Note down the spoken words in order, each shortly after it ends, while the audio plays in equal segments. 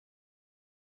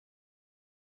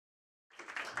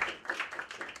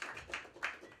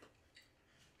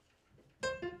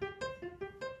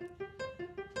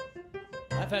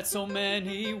I've had so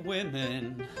many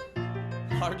women,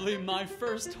 hardly my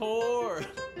first whore.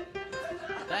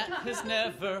 That has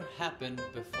never happened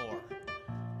before.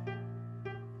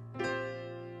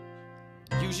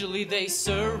 Usually they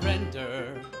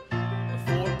surrender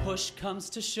before push comes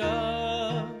to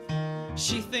shove.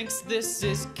 She thinks this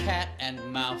is cat and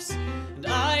mouse, and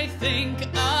I think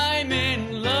I'm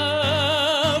in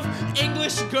love.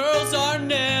 English girls are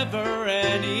never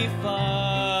any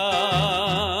fun.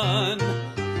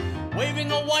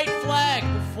 Waving a white flag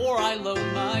before I load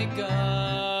my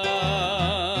gun.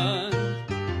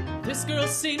 This girl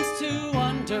seems to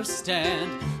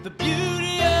understand the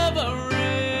beauty of a race.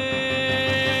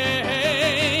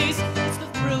 It's the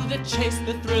thrill of the chase,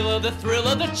 the thrill of the thrill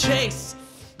of the chase.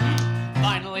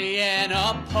 Finally an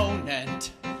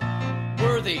opponent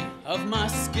worthy of my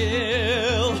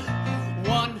skill.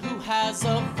 One who has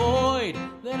a void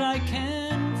that I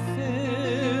can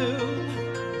fill.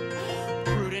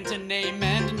 Prudent in name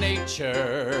and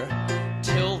nature,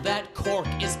 till that cork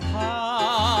is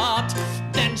popped.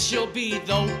 Then she'll be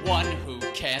the one who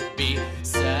can't be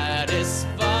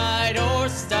satisfied or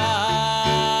stopped.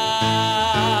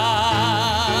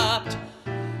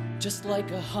 Just like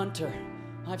a hunter,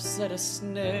 I've set a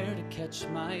snare to catch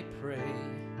my prey.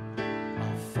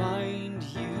 I'll find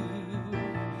you,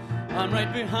 I'm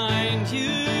right behind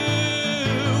you.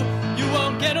 You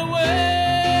won't get away.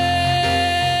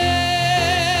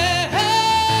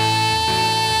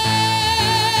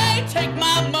 Take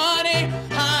my money,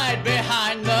 hide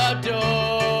behind the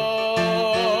door.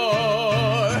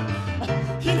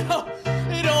 You know,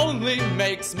 it only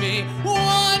makes me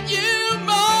want you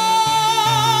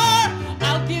more.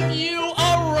 I'll give you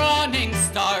a running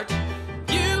start.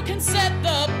 You can set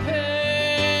the pace.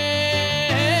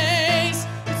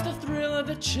 It's the thrill of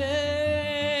the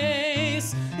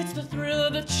chase. It's the thrill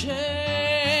of the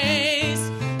chase.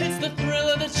 It's the thrill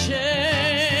of the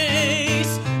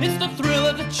chase. It's the thrill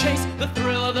of the chase. The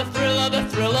thrill of the thrill of the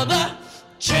thrill of the